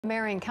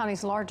Marion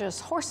County's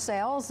largest horse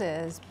sales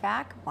is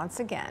back once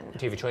again.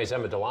 TV 20's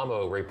Emma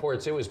DeLamo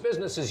reports it was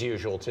business as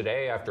usual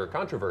today after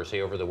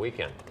controversy over the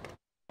weekend.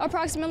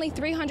 Approximately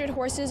 300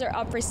 horses are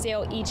up for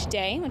sale each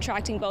day,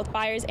 attracting both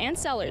buyers and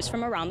sellers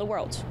from around the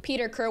world.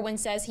 Peter Kerwin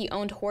says he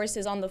owned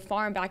horses on the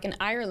farm back in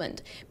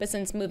Ireland, but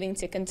since moving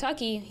to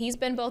Kentucky, he's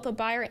been both a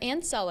buyer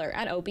and seller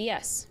at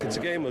OBS. It's a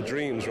game of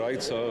dreams,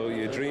 right? So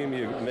you dream,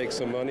 you make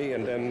some money,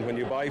 and then when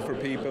you buy for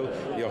people,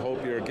 you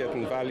hope you're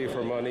getting value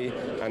for money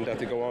and that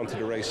they go on to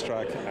the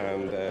racetrack,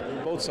 and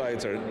both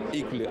sides are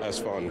equally as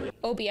fun.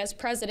 OBS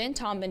President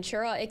Tom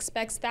Ventura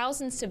expects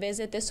thousands to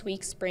visit this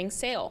week's spring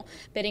sale,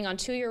 bidding on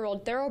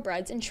 2-year-old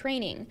thoroughbreds in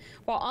training.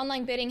 While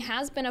online bidding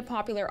has been a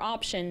popular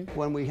option,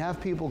 when we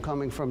have people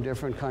coming from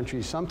different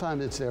countries,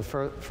 sometimes it's their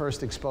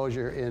first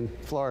exposure in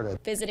Florida.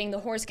 Visiting the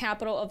horse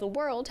capital of the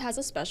world has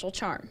a special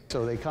charm.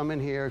 So they come in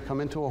here, come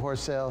into a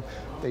horse sale,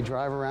 they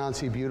drive around,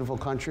 see beautiful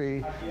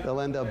country,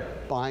 they'll end up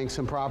buying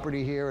some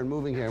property here and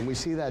moving here, and we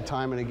see that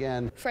time and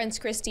again. Friends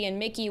Christy and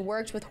Mickey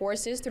worked with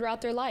horses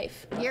throughout their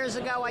life. Years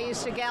ago, I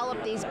used to gallop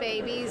these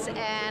babies,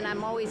 and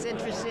I'm always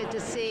interested to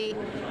see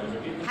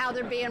how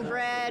they're being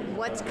bred,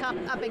 what's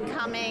up and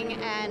coming,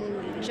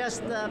 and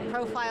just the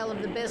profile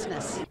of the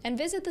business. And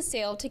visit the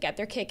sale to get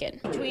their kick-in.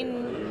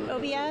 Between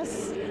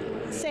OBS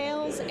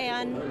sales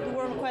and the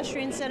World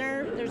Equestrian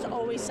Center, there's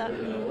always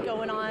something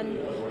going on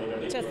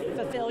to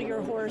fulfill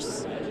your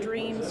horse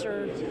dreams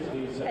or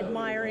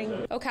admiring.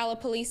 Ocala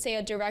police say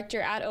a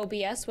director at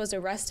OBS was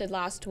arrested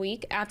last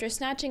week after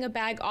snatching a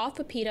bag off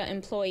a PETA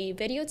employee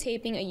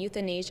videotaping a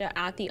euthanasia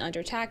at the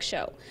Undertax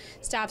show.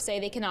 Staff say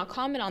they cannot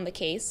comment on the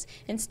case.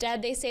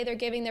 Instead, they say they're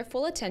giving their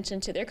full attention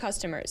to their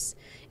customers.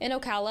 In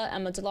Ocala,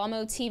 Emma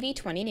DeLamo, TV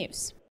 20 News.